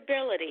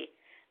responsibility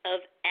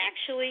of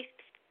actually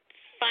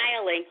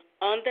filing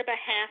on the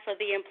behalf of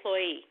the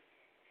employee.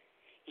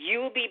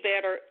 You will be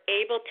better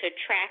able to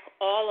track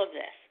all of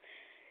this.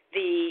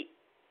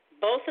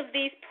 Both of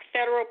these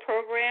federal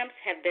programs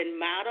have been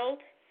modeled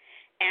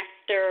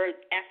after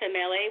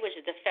FMLA, which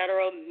is the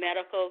Federal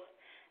Medical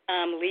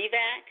Leave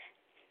Act.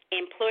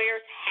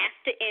 Employers have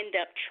to end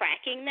up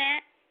tracking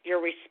that.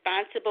 You're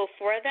responsible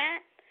for that.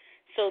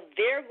 So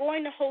they're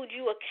going to hold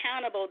you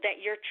accountable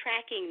that you're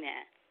tracking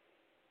that.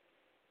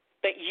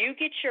 But you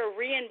get your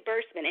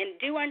reimbursement, and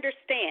do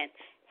understand,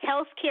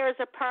 health care is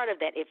a part of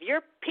that. If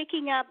you're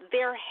picking up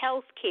their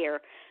health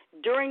care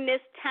during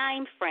this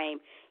time frame,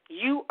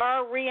 you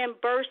are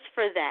reimbursed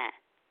for that.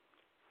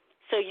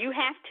 So you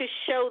have to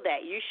show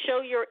that. You show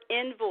your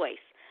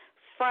invoice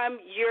from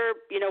your,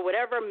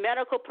 whatever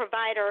medical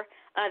provider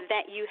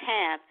that you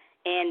have,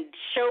 and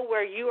show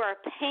where you are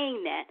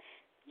paying that.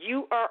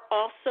 You are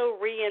also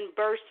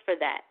reimbursed for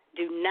that.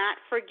 Do not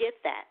forget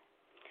that.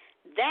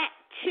 That,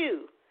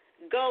 too,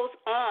 goes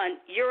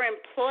on your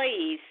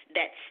employees,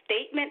 that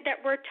statement that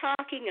we're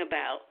talking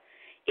about.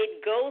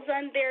 It goes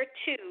on there,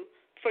 too,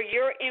 for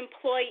your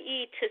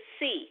employee to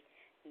see.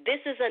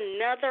 This is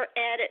another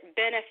added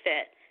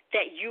benefit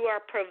that you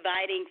are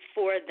providing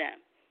for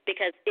them,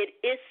 because it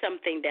is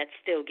something that's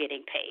still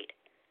getting paid.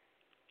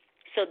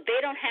 So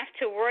they don't have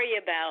to worry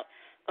about,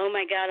 oh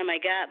my God,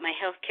 my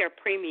health care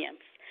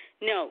premiums.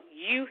 No,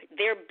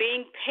 they're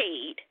being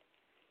paid,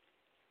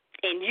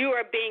 and you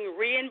are being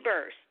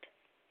reimbursed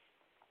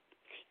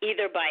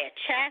either by a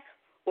check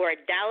or a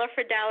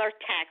dollar-for-dollar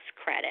tax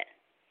credit.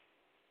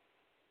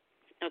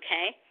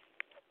 Okay?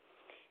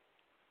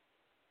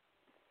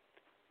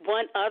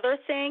 One other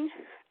thing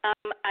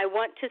I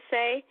want to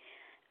say,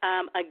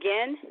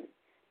 again,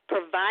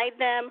 provide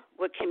them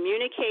with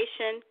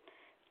communication.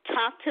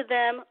 Talk to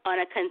them on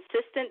a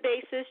consistent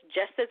basis,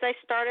 just as I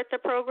started the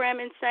program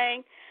in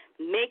saying.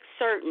 Make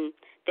certain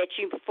that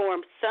you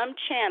form some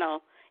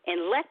channel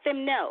and let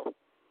them know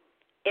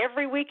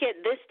every week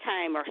at this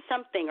time or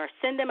something, or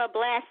send them a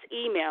blast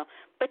email,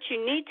 but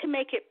you need to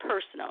make it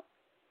personal.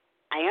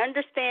 I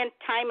understand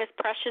time is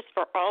precious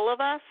for all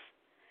of us,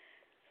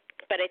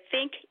 but I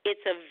think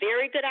it's a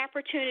very good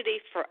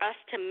opportunity for us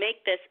to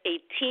make this a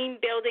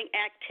team-building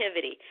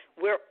activity.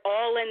 We're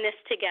all in this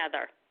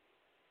together.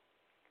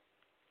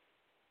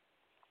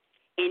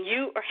 And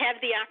you have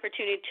the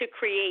opportunity to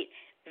create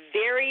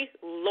very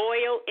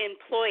loyal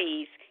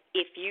employees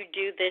if you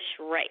do this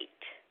right.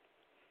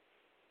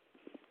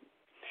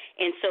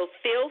 And so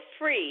feel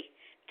free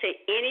to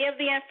any of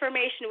the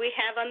information we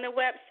have on the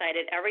website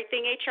at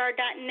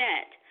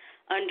everythinghr.net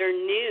under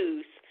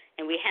news,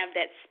 and we have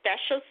that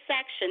special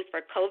section for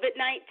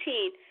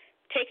COVID-19.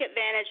 Take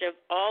advantage of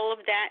all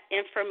of that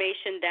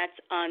information that's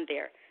on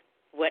there.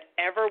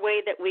 Whatever way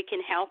that we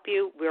can help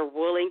you, we're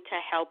willing to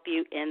help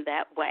you in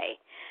that way.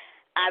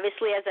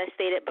 Obviously, as I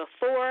stated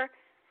before,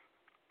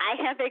 I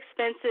have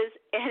expenses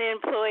and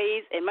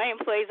employees, and my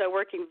employees are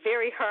working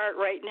very hard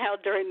right now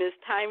during this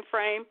time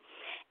frame,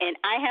 and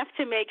I have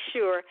to make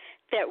sure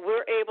that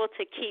we're able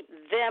to keep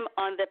them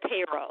on the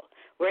payroll.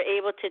 We're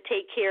able to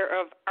take care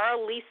of our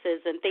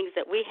leases and things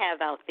that we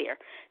have out there.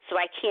 So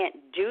I can't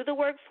do the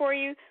work for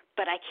you,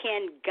 but I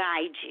can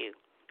guide you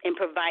and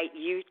provide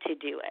you to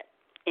do it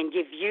and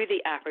give you the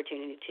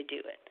opportunity to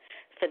do it.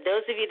 For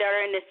those of you that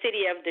are in the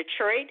city of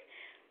Detroit,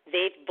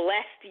 they've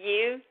blessed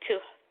you to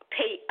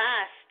pay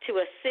us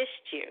to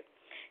assist you.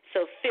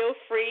 So feel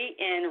free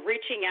in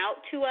reaching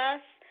out to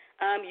us.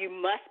 You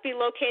must be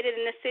located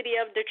in the city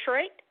of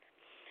Detroit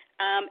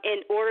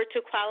in order to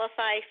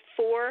qualify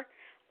for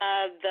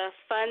the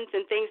funds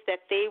and things that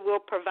they will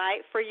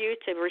provide for you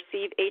to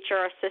receive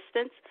HR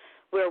assistance,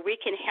 where we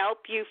can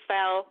help you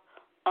file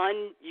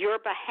on your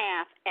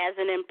behalf as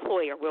an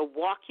employer. We'll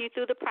walk you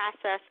through the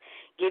process,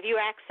 give you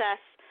access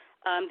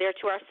there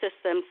to our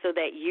system so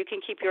that you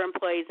can keep your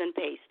employees in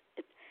pace.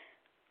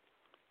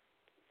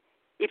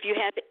 If you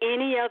have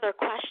any other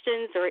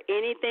questions or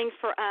anything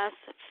for us,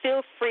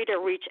 feel free to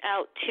reach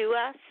out to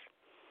us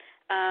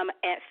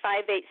at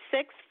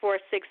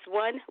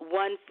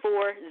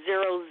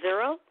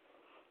 586-461-1400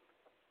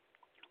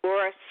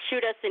 or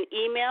shoot us an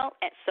email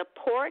at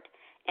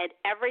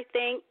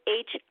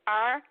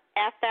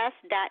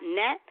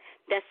support@everythinghrfs.net.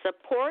 That's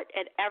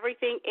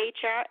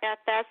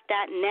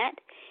support@everythinghrfs.net.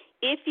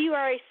 If you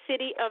are a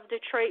City of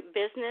Detroit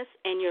business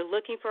and you're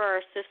looking for our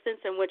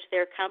assistance in which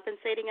they're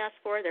compensating us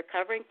for, they're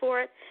covering for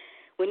it,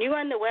 when you're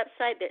on the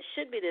website, there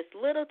should be this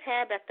little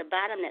tab at the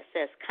bottom that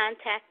says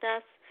Contact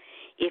Us.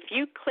 If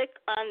you click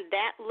on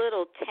that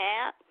little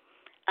tab,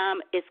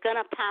 it's going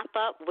to pop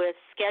up with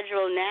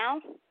Schedule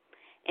Now.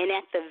 And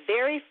at the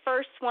very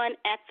first one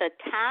at the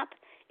top,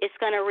 it's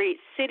going to read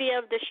City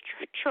of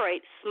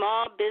Detroit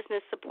Small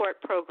Business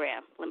Support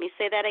Program. Let me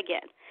say that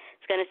again.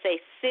 It's going to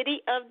say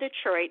City of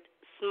Detroit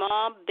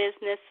Small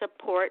Business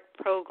Support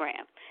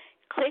Program.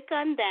 Click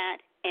on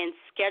that and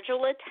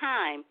schedule a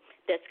time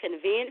that's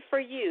convenient for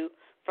you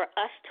for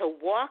us to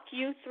walk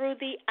you through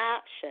the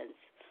options.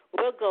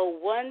 We'll go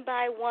one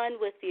by one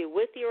with you,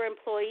 with your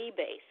employee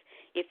base.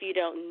 If you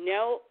don't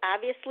know,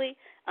 obviously,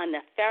 on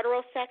the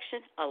federal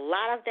section, a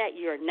lot of that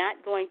you're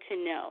not going to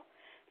know.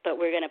 But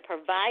we're going to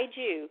provide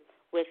you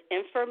with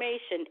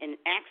information and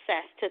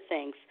access to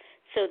things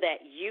so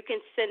that you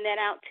can send that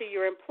out to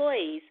your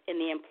employees, and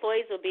the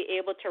employees will be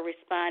able to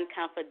respond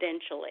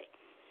confidentially.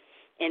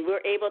 And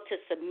we're able to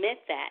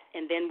submit that,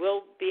 and then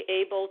we'll be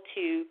able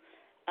to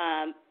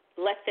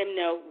let them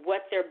know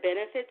what their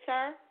benefits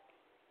are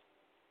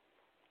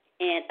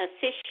and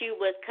assist you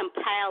with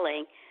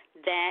compiling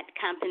that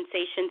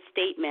compensation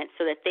statement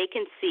so that they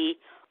can see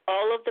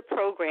all of the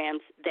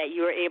programs that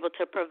you're able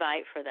to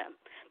provide for them.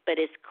 But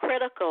it's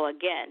critical,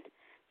 again,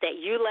 that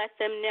you let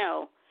them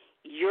know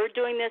you're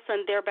doing this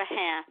on their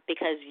behalf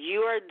because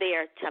you are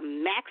there to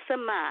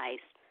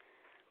maximize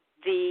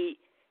the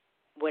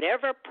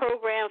whatever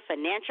program,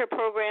 financial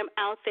program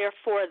out there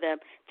for them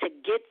to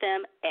get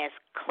them as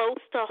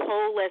close to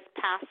whole as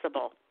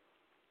possible.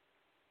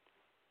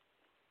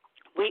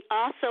 We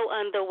also,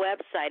 on the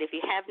website, if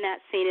you have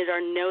not seen it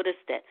or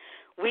noticed it,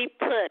 we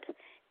put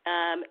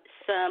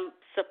some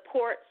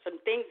support, some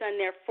things on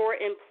there for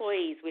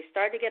employees. We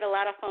started to get a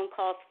lot of phone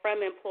calls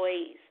from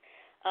employees,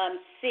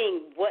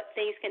 seeing what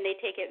things can they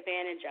take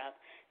advantage of.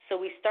 So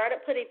we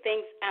started putting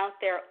things out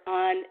there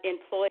on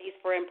employees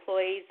for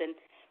employees and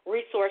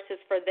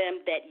resources for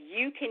them that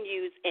you can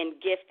use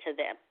and give to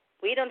them.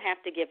 We don't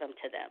have to give them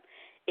to them.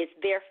 It's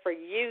there for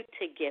you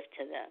to give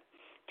to them,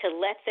 to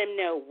let them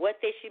know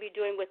what they should be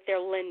doing with their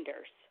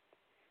lenders.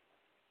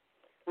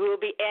 We will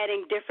be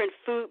adding different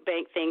food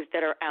bank things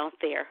that are out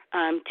there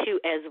too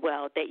as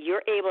well, that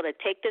you're able to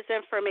take this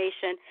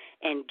information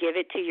and give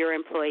it to your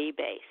employee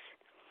base.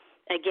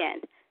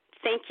 Again,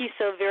 thank you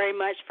so very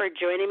much for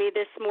joining me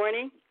this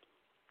morning.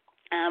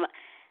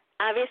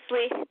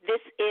 Obviously,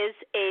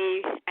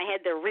 I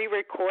had to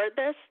re-record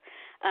this.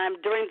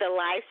 During the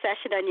live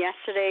session on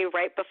yesterday,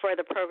 right before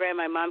the program,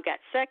 my mom got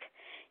sick,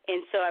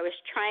 and so I was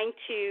trying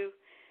to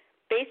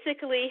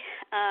basically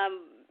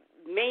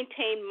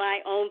maintain my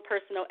own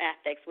personal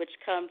ethics, which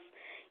comes,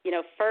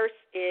 first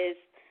is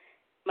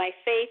my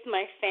faith,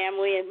 my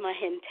family, and my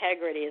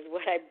integrity is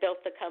what I built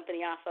the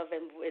company off of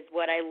and is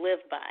what I live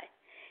by.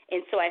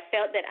 And so I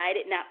felt that I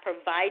did not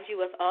provide you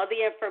with all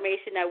the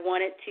information I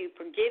wanted to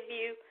give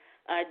you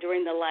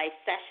during the live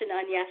session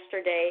on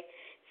yesterday.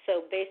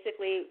 So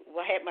basically,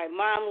 I had my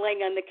mom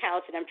laying on the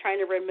couch, and I'm trying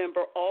to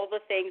remember all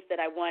the things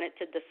that I wanted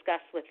to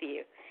discuss with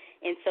you.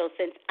 And so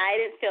since I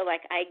didn't feel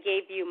like I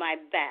gave you my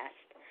best,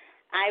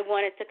 I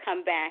wanted to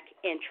come back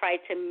and try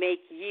to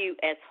make you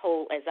as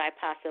whole as I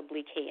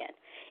possibly can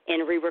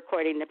in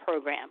re-recording the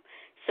program.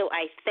 So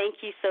I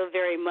thank you so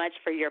very much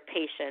for your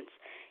patience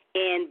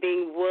and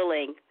being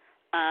willing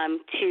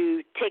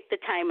to take the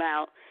time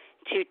out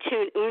to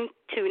tune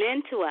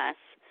in to us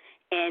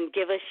and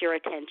give us your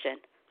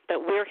attention.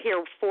 But we're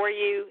here for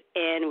you,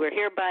 and we're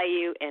here by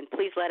you, and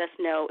please let us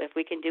know if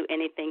we can do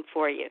anything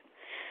for you.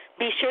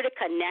 Be sure to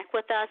connect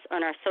with us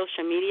on our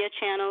social media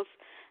channels.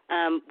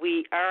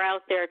 We are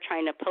out there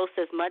trying to post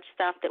as much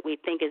stuff that we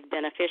think is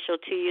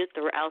beneficial to you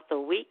throughout the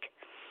week.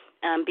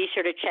 Be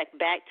sure to check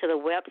back to the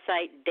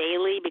website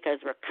daily because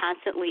we're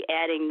constantly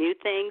adding new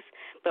things,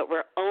 but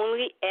we're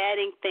only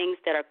adding things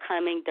that are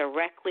coming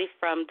directly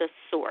from the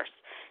source.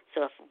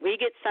 So if we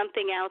get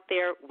something out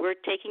there, we're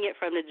taking it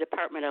from the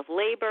Department of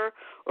Labor,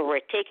 or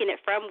we're taking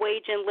it from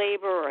Wage and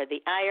Labor or the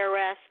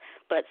IRS,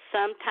 but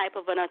some type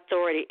of an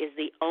authority is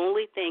the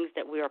only things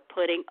that we are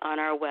putting on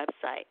our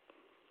website.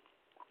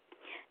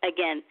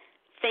 Again,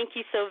 thank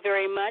you so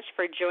very much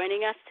for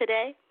joining us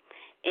today,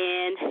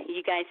 and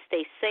you guys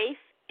stay safe,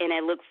 and I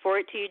look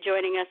forward to you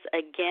joining us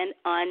again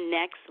on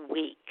next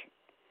week.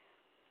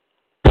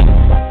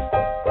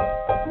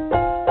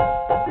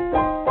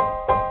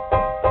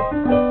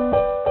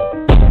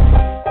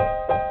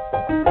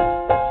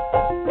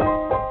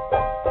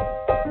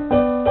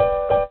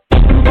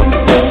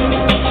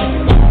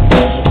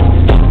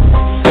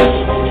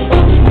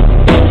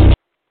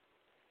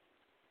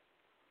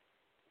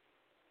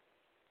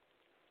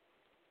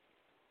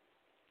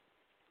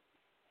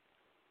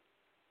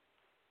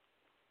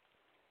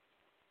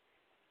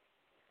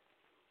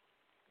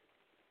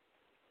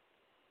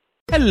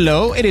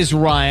 Hello, it is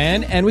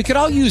Ryan, and we could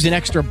all use an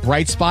extra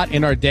bright spot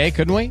in our day,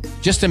 couldn't we?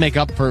 Just to make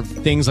up for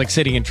things like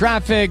sitting in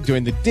traffic,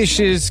 doing the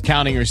dishes,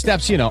 counting your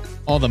steps,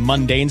 all the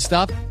mundane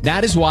stuff.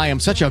 That is why I'm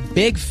such a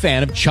big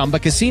fan of Chumba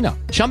Casino.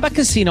 Chumba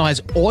Casino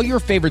has all your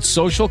favorite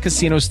social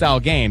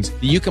casino-style games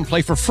that you can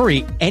play for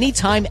free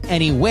anytime,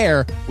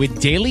 anywhere with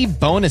daily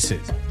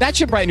bonuses. That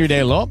should brighten your day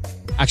a little.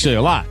 Actually,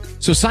 a lot.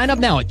 So sign up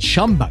now at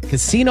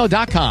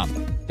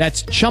ChumbaCasino.com.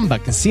 That's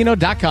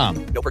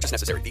ChumbaCasino.com. No purchase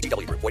necessary.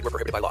 VGW Group. Void where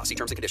prohibited by law. See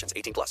terms and conditions.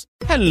 18+.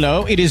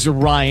 Hello, it is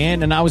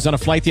Ryan, and I was on a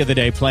flight the other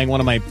day playing one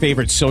of my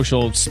favorite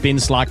social spin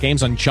slot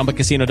games on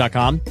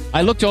ChumbaCasino.com.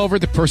 I looked over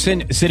at the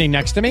person sitting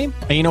next to me,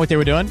 and you know what they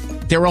were doing?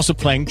 They were also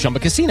playing Chumba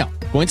Casino.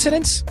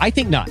 Coincidence? I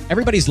think not.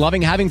 Everybody's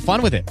loving having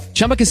fun with it.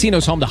 Chumba Casino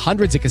is home to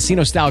hundreds of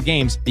casino-style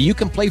games that you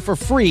can play for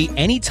free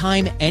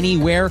anytime,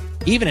 anywhere,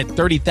 even at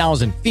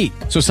 30,000 feet.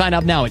 So sign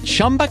up now at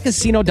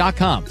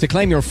ChumbaCasino.com to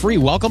claim your free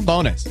welcome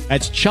bonus.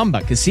 That's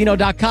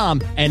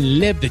ChumbaCasino.com and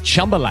live the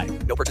Chumba life.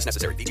 No purchase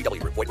necessary. VGW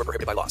Group. Void where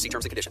prohibited by law. See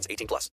terms and conditions. 18+.